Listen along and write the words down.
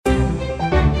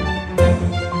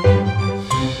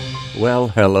Well,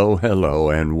 hello,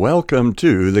 and welcome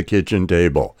to the kitchen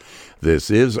table.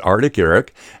 This is Arctic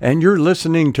Eric, and you're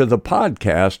listening to the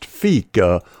podcast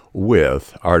Fika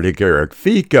with Arctic Eric.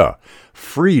 Fika,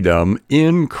 freedom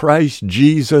in Christ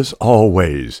Jesus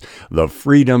always. The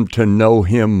freedom to know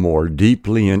Him more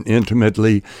deeply and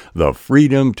intimately, the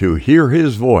freedom to hear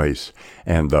His voice,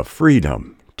 and the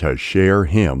freedom to share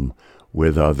Him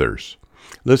with others.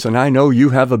 Listen, I know you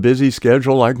have a busy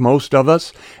schedule like most of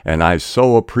us, and I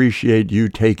so appreciate you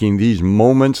taking these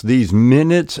moments, these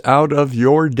minutes out of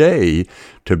your day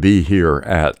to be here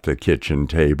at the kitchen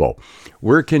table.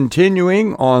 We're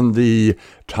continuing on the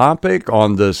topic,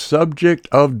 on the subject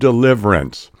of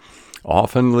deliverance,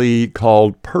 oftenly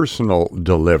called personal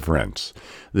deliverance.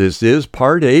 This is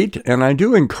part 8, and I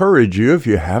do encourage you, if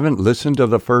you haven't listened to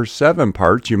the first 7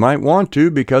 parts, you might want to,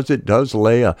 because it does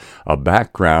lay a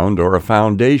background or a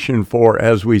foundation for,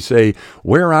 as we say,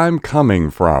 where I'm coming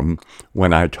from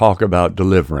when I talk about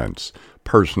deliverance,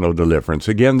 personal deliverance.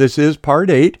 Again, this is part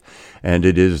 8, and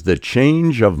it is the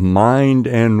change of mind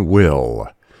and will,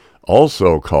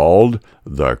 also called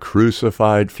the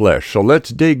crucified flesh. So let's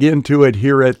dig into it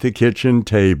here at the kitchen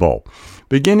table.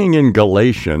 Beginning in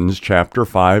Galatians chapter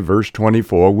 5, verse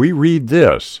 24, we read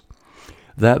this,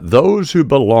 that those who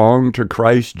belong to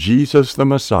Christ Jesus the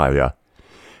Messiah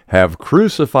have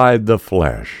crucified the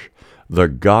flesh, the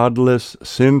godless,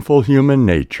 sinful human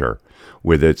nature,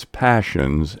 with its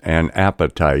passions and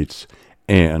appetites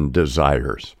and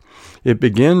desires. It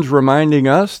begins reminding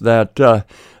us that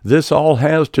this all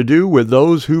has to do with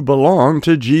those who belong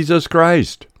to Jesus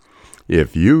Christ.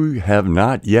 If you have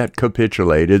not yet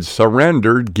capitulated,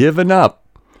 surrendered, given up,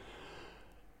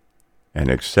 and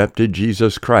accepted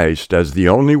Jesus Christ as the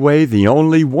only way, the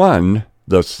only one,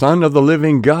 the Son of the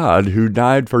living God who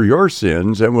died for your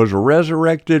sins and was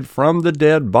resurrected from the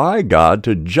dead by God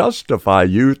to justify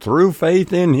you through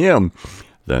faith in Him,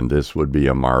 then this would be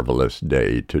a marvelous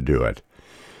day to do it.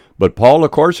 But Paul, of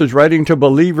course, is writing to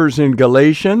believers in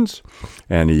Galatians,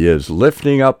 and he is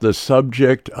lifting up the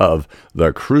subject of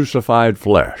the crucified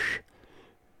flesh.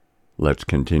 Let's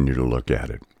continue to look at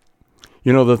it.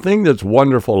 You know, the thing that's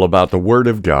wonderful about the Word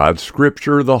of God,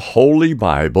 Scripture, the Holy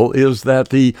Bible, is that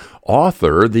the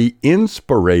author, the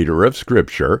inspirator of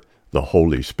Scripture, the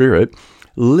Holy Spirit,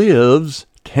 lives,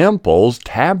 temples,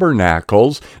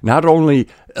 tabernacles, not only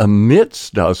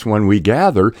amidst us when we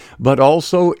gather, but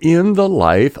also in the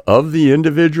life of the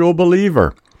individual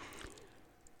believer.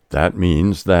 That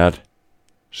means that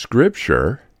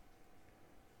Scripture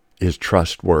is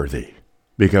trustworthy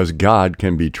because God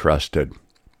can be trusted.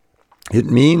 It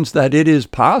means that it is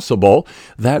possible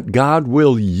that God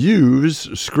will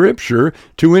use Scripture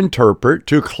to interpret,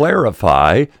 to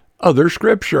clarify other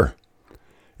Scripture.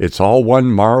 It's all one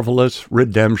marvelous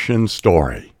redemption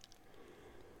story.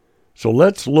 So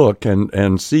let's look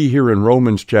and see here in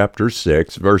Romans chapter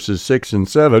 6, verses 6 and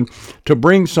 7, to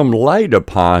bring some light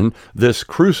upon this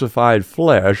crucified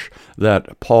flesh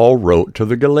that Paul wrote to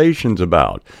the Galatians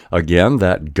about. Again,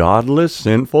 that godless,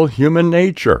 sinful human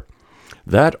nature.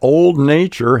 That old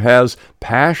nature has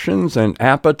passions and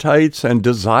appetites and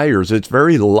desires. It's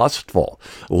very lustful.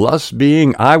 Lust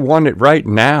being, I want it right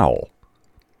now.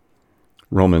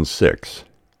 Romans 6.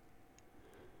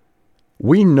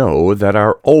 We know that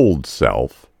our old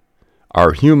self,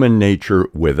 our human nature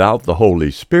without the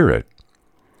Holy Spirit,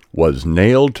 was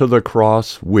nailed to the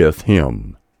cross with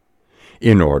Him,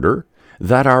 in order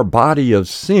that our body of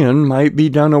sin might be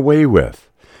done away with,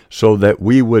 so that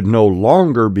we would no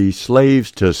longer be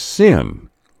slaves to sin.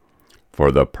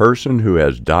 For the person who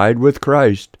has died with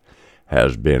Christ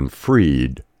has been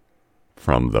freed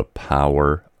from the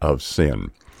power of sin.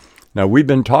 Now, we've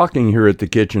been talking here at the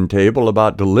kitchen table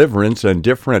about deliverance and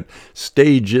different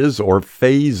stages or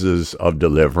phases of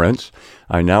deliverance.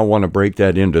 I now want to break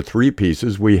that into 3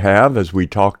 pieces. We have, as we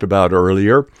talked about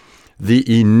earlier, the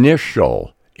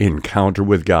initial encounter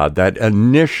with God, that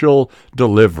initial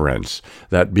deliverance,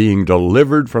 that being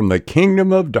delivered from the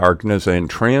kingdom of darkness and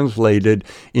translated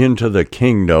into the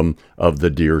kingdom of the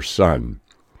dear Son.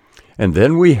 And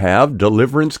then we have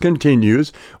deliverance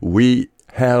continues. We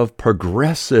have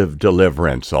progressive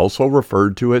deliverance, also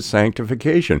referred to as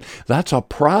sanctification. That's a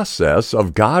process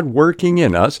of God working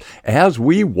in us as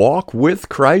we walk with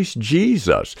Christ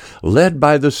Jesus, led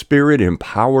by the Spirit,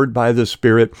 empowered by the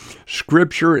Spirit,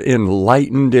 Scripture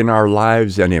enlightened in our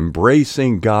lives, and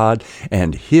embracing God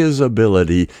and His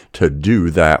ability to do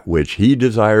that which He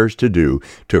desires to do,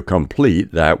 to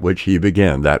complete that which He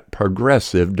began, that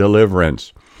progressive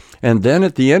deliverance. And then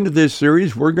at the end of this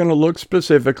series, we're going to look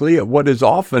specifically at what is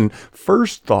often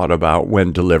first thought about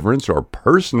when deliverance or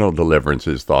personal deliverance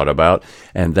is thought about,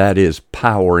 and that is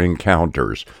power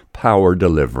encounters, power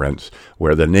deliverance,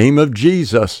 where the name of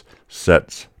Jesus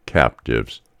sets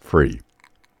captives free.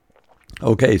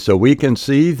 Okay, so we can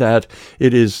see that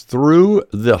it is through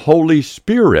the Holy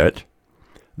Spirit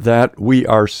that we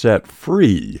are set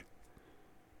free.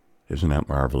 Isn't that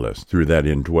marvelous? Through that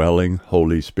indwelling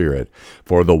Holy Spirit.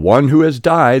 For the one who has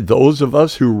died, those of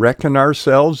us who reckon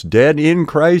ourselves dead in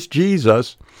Christ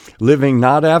Jesus, living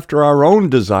not after our own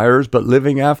desires, but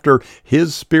living after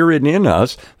His Spirit in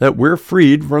us, that we're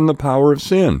freed from the power of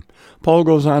sin. Paul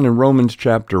goes on in Romans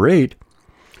chapter 8,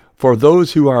 for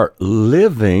those who are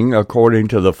living according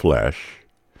to the flesh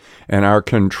and are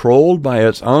controlled by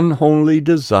its unholy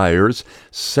desires,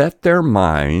 set their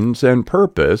minds and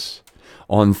purpose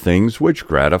on things which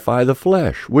gratify the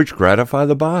flesh, which gratify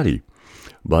the body.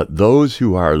 But those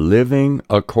who are living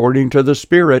according to the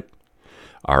Spirit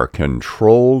are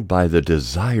controlled by the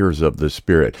desires of the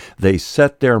Spirit. They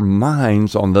set their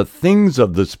minds on the things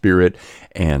of the Spirit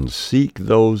and seek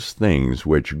those things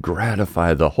which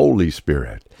gratify the Holy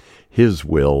Spirit, His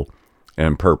will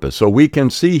and purpose. So we can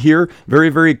see here very,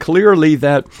 very clearly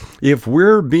that if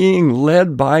we're being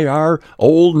led by our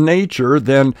old nature,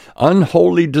 then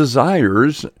unholy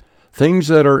desires, things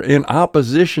that are in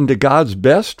opposition to God's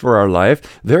best for our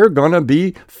life, they're going to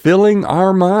be filling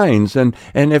our minds. And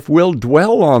if we'll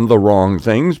dwell on the wrong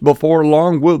things, before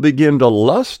long we'll begin to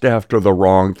lust after the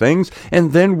wrong things,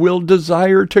 and then we'll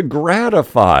desire to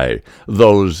gratify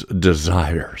those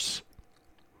desires.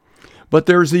 But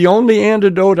there's the only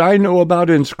antidote I know about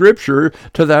in Scripture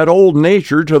to that old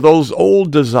nature, to those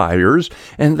old desires,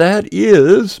 and that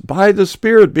is by the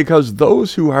Spirit, because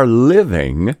those who are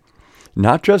living,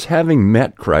 not just having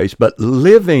met Christ, but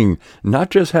living,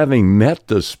 not just having met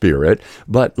the Spirit,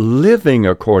 but living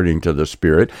according to the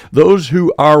Spirit, those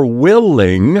who are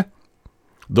willing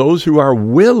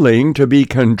to be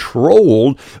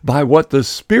controlled by what the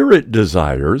Spirit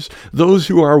desires, those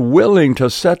who are willing to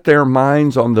set their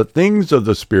minds on the things of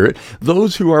the Spirit,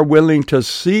 those who are willing to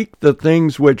seek the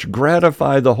things which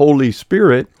gratify the Holy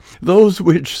Spirit, those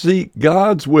which seek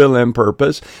God's will and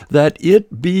purpose, that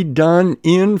it be done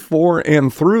in, for,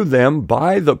 and through them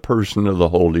by the person of the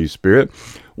Holy Spirit.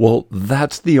 Well,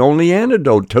 that's the only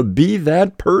antidote, to be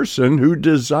that person who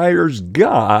desires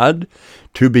God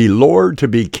to be Lord, to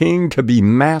be King, to be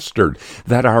mastered,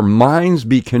 that our minds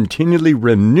be continually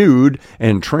renewed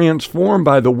and transformed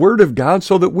by the Word of God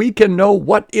so that we can know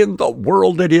what in the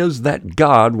world it is that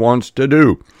God wants to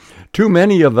do. Too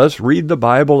many of us read the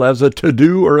Bible as a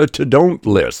to-do or a to-don't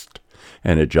list,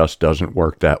 and it just doesn't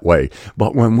work that way.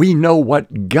 But when we know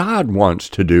what God wants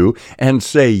to do and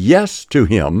say yes to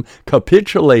Him,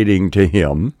 capitulating to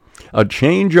Him, a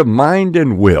change of mind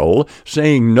and will,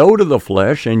 saying no to the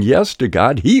flesh and yes to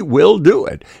God, He will do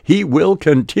it. He will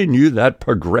continue that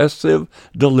progressive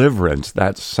deliverance,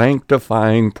 that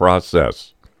sanctifying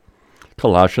process.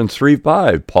 Colossians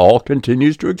 3:5, Paul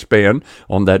continues to expand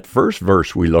on that first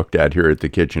verse we looked at here at the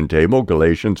kitchen table,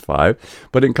 Galatians 5.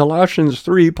 But in Colossians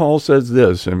 3, Paul says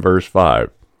this in verse 5.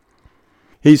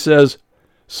 He says,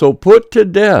 so put to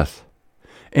death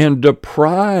and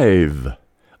deprive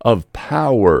of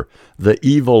power the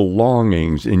evil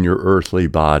longings in your earthly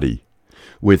body,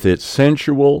 with its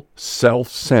sensual,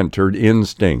 self-centered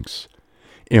instincts,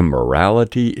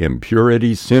 immorality,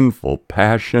 impurity, sinful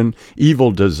passion,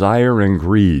 evil desire, and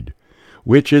greed,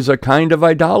 which is a kind of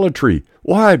idolatry.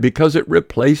 Why? Because it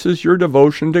replaces your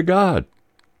devotion to God.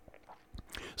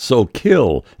 So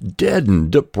kill, deaden,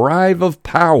 deprive of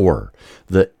power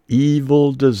the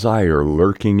evil desire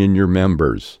lurking in your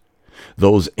members,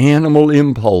 those animal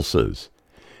impulses,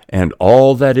 and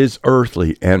all that is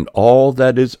earthly, and all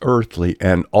that is earthly,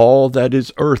 and all that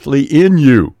is earthly in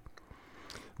you,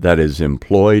 that is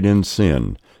employed in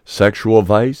sin, sexual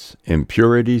vice,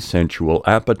 impurity, sensual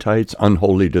appetites,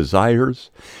 unholy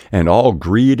desires, and all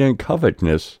greed and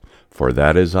covetousness, for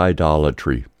that is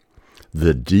idolatry,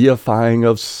 the deifying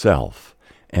of self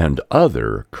and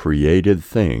other created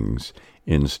things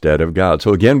instead of God.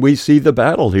 So again, we see the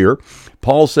battle here.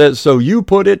 Paul says, so you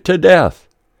put it to death.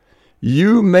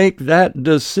 You make that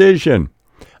decision.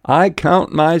 I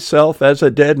count myself as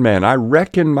a dead man. I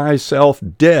reckon myself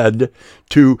dead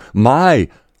to my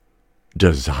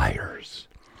desires.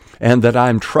 and that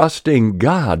I'm trusting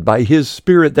God by His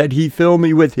Spirit that He fill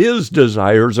me with His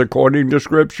desires according to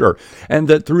Scripture, and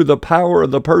that through the power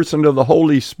of the person of the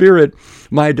Holy Spirit,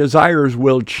 my desires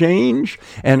will change,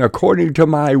 and according to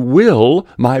my will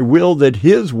that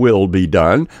His will be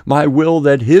done, my will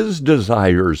that His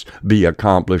desires be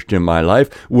accomplished in my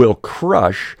life, will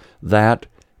crush that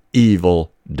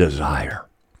evil desire.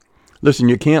 Listen,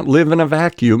 you can't live in a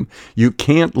vacuum. You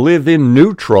can't live in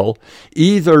neutral.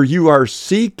 Either you are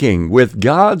seeking with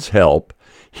God's help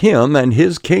Him and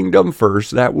His kingdom first,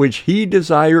 that which He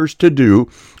desires to do,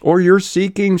 or you're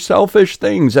seeking selfish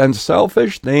things, and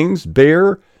selfish things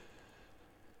bear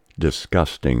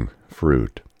disgusting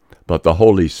fruit. But the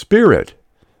Holy Spirit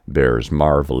bears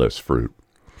marvelous fruit.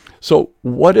 So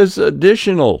what is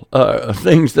additional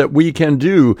things that we can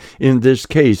do in this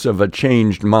case of a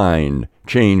changed mind,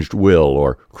 changed will,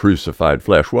 or crucified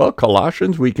flesh? Well,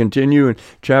 Colossians, we continue in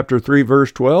chapter 3,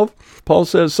 verse 12. Paul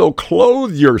says, so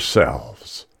clothe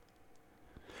yourselves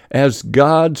as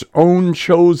God's own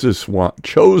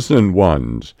chosen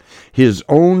ones, His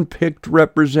own picked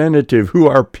representative, who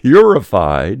are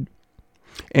purified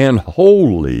and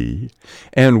holy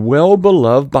and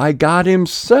well-beloved by God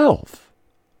Himself,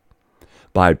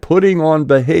 by putting on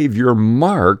behavior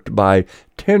marked by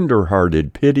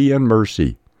tender-hearted pity and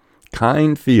mercy,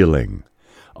 kind feeling,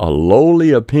 a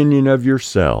lowly opinion of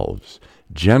yourselves,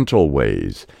 gentle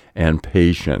ways, and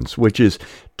patience, which is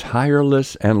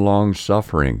tireless and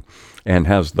long-suffering, and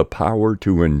has the power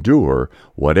to endure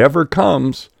whatever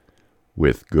comes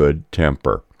with good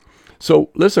temper.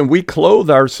 So, listen, we clothe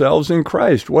ourselves in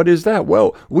Christ. What is that?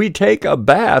 Well, we take a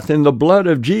bath in the blood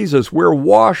of Jesus. We're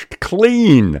washed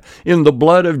clean in the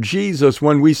blood of Jesus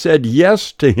when we said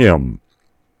yes to Him.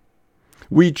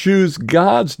 We choose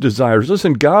God's desires.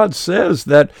 Listen, God says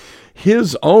that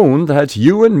His own, that's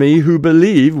you and me who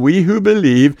believe, we who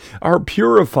believe, are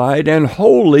purified and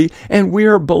holy, and we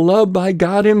are beloved by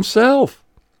God Himself.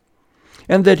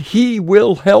 And that He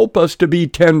will help us to be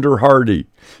tender-hearted,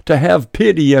 to have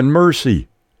pity and mercy.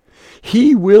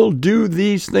 He will do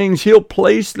these things. He'll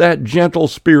place that gentle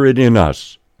spirit in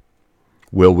us.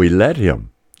 Will we let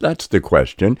Him? That's the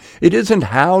question. It isn't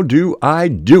how do I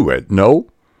do it? No.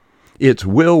 It's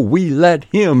will we let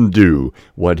Him do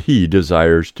what He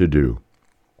desires to do.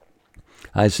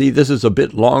 I see this is a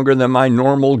bit longer than my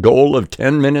normal goal of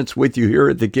 10 minutes with you here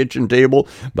at the kitchen table,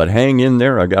 but hang in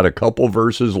there. I got a couple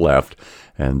verses left,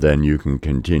 and then you can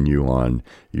continue on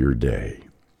your day.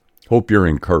 Hope you're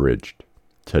encouraged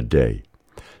today.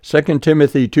 2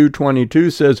 Timothy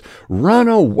 2:22 says, run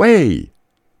away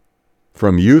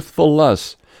from youthful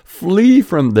lusts, flee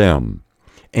from them,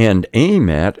 and aim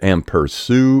at and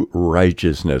pursue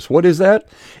righteousness. What is that?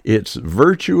 It's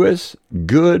virtuous,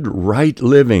 good, right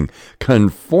living,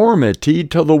 conformity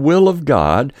to the will of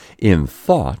God in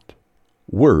thought,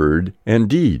 word, and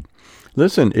deed.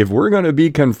 Listen, if we're going to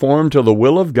be conformed to the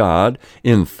will of God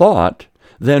in thought,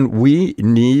 then we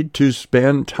need to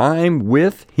spend time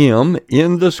with Him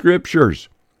in the Scriptures.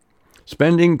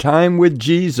 Spending time with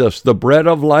Jesus, the bread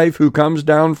of life who comes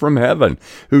down from heaven,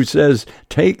 who says,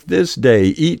 take this day,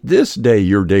 eat this day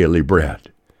your daily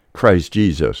bread. Christ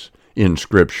Jesus in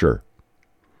Scripture.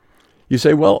 You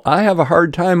say, well, I have a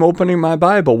hard time opening my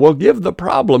Bible. Well, give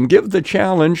the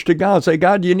challenge to God. Say,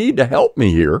 God, you need to help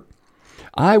me here.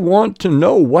 I want to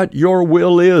know what your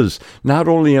will is, not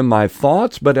only in my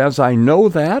thoughts, but as I know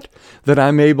that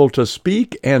I'm able to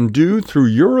speak and do through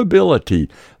your ability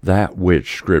that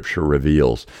which Scripture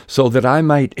reveals, so that I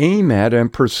might aim at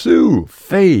and pursue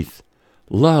faith,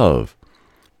 love,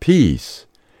 peace,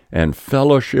 and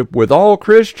fellowship with all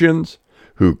Christians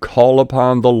who call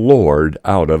upon the Lord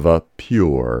out of a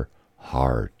pure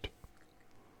heart.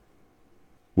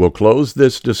 We'll close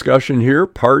this discussion here,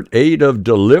 part 8 of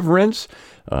deliverance,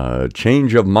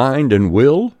 change of mind and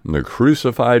will, and the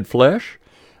crucified flesh,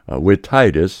 with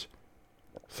Titus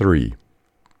 3.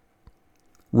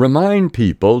 Remind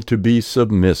people to be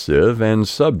submissive and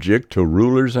subject to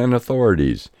rulers and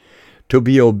authorities, to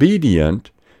be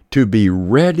obedient, to be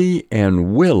ready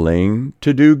and willing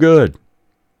to do good,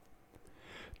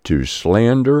 to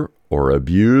slander or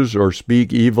abuse or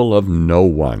speak evil of no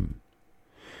one,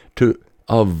 to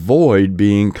avoid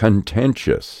being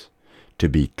contentious, to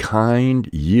be kind,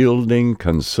 yielding,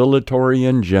 conciliatory,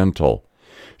 and gentle,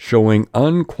 showing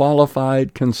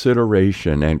unqualified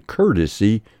consideration and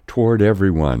courtesy toward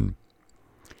everyone.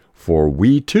 For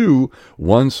we too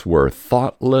once were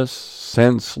thoughtless,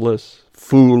 senseless,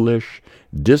 foolish,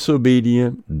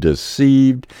 disobedient,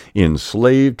 deceived,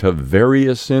 enslaved to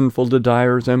various sinful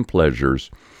desires and pleasures,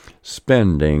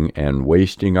 spending and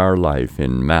wasting our life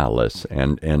in malice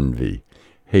and envy,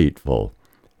 hateful,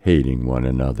 hating one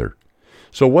another.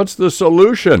 So what's the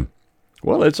solution?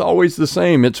 Well, it's always the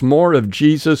same. It's more of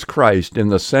Jesus Christ in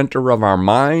the center of our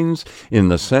minds, in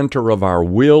the center of our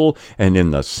will, and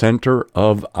in the center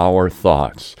of our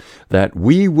thoughts. That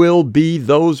we will be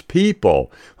those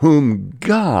people whom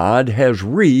God has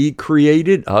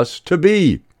recreated us to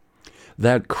be.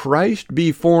 That Christ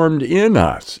be formed in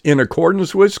us in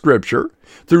accordance with Scripture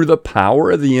through the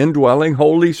power of the indwelling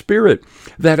Holy Spirit.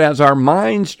 That as our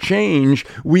minds change,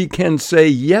 we can say,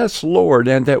 yes, Lord,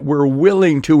 and that we're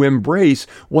willing to embrace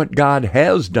what God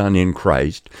has done in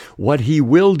Christ, what He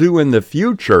will do in the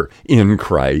future in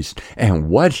Christ, and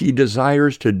what He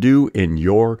desires to do in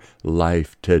your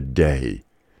life today.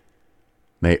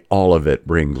 May all of it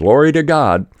bring glory to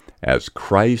God as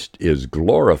Christ is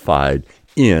glorified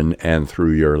in and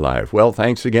through your life. Well,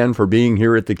 thanks again for being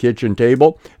here at the kitchen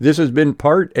table. This has been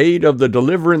part 8 of the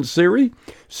Deliverance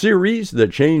series, The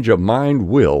Change of Mind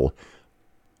Will,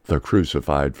 the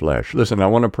Crucified Flesh. Listen, I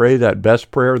want to pray that best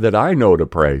prayer that I know to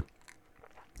pray.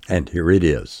 And here it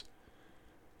is.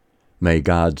 May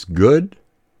God's good,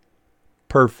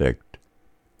 perfect,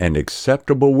 and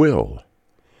acceptable will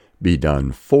be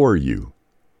done for you,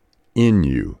 in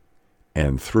you,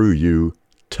 and through you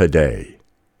today.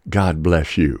 God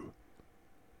bless you.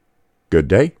 Good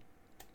day.